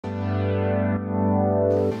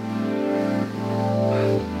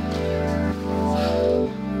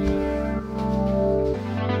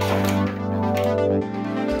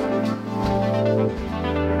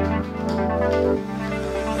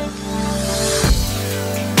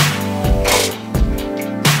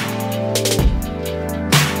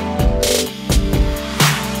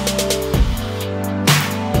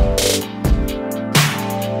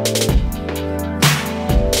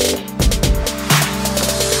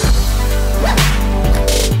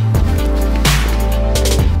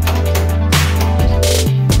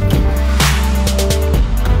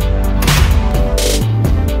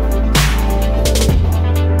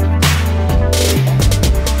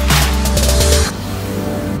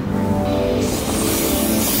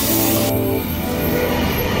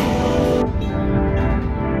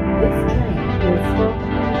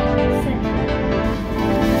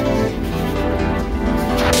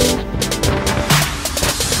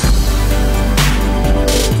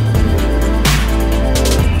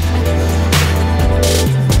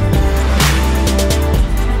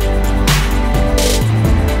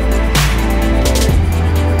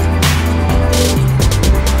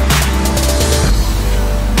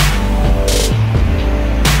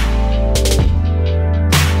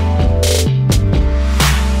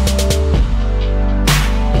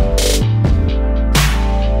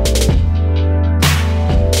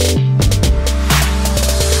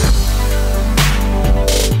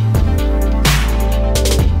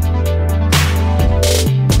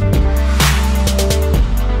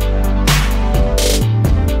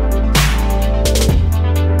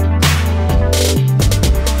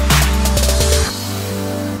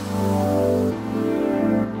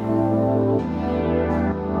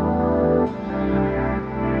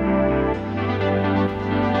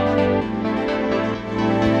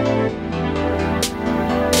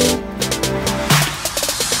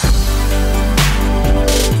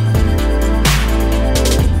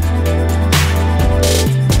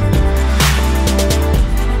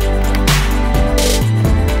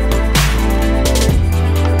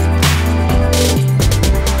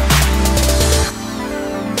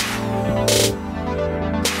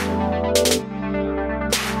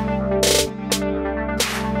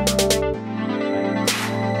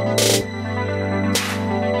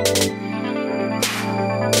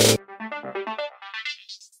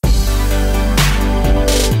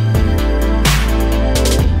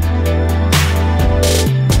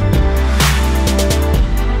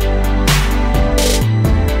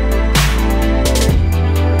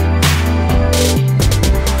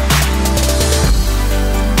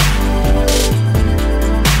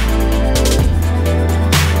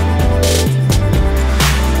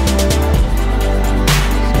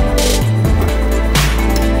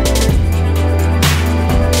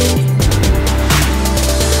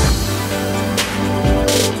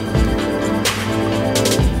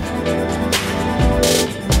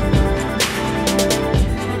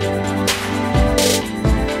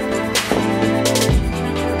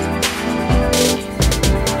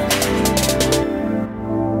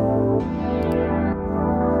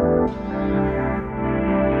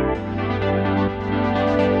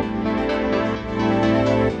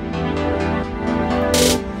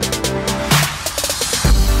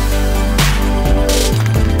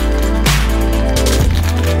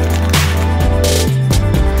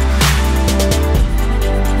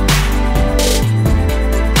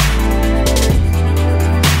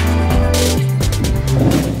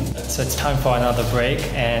another break,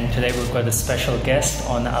 and today we've got a special guest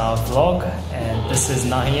on our vlog, and this is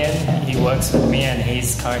Nahian. He works with me and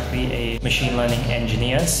he's currently a machine learning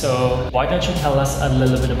engineer. So why don't you tell us a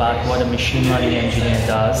little bit about what a machine learning engineer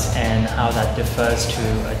does and how that differs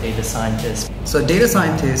to a data scientist? So a data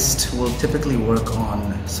scientist will typically work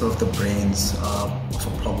on sort of the brains of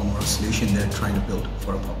a problem or a solution they're trying to build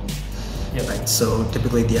for a problem. Yep. Right. So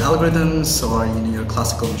typically the algorithms or your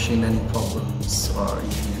classical machine learning problems or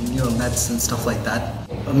neural nets and stuff like that.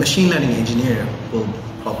 A machine learning engineer will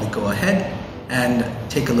probably go ahead and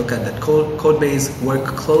take a look at that code base, work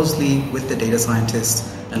closely with the data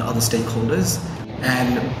scientists and other stakeholders,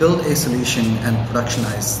 and build a solution and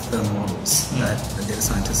productionize the models that the data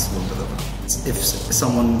scientists will deliver. If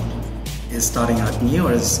someone is starting out new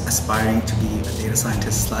or is aspiring to be a data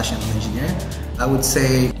scientist / ML engineer, I would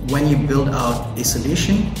say when you build out a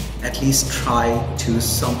solution, at least try to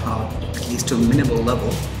somehow, at least to a minimal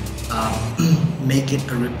level, make it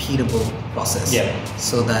a repeatable process,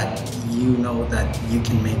 so that you know that you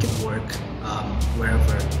can make it work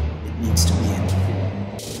wherever it needs to be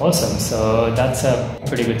in. Awesome. So that's a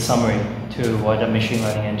pretty good summary to what a machine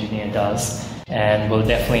learning engineer does. And we'll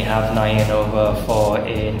definitely have Nahian over for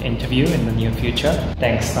an interview in the near future.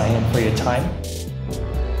 Thanks, Nahian, for your time.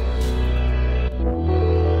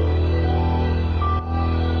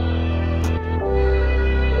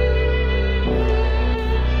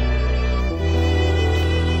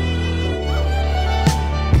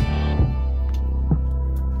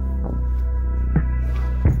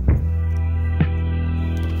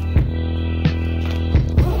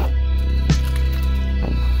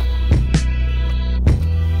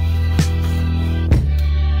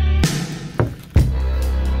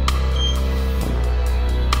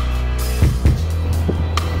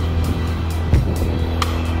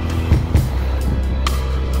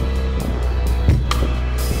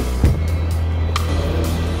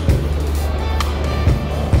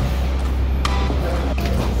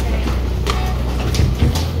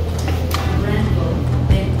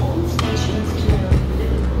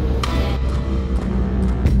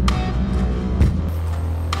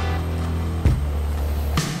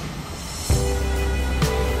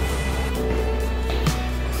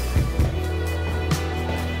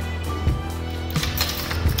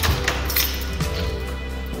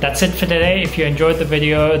 That's it for today. If you enjoyed the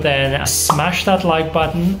video, then smash that like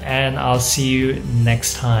button and I'll see you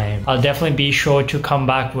next time. I'll definitely be sure to come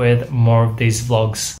back with more of these vlogs.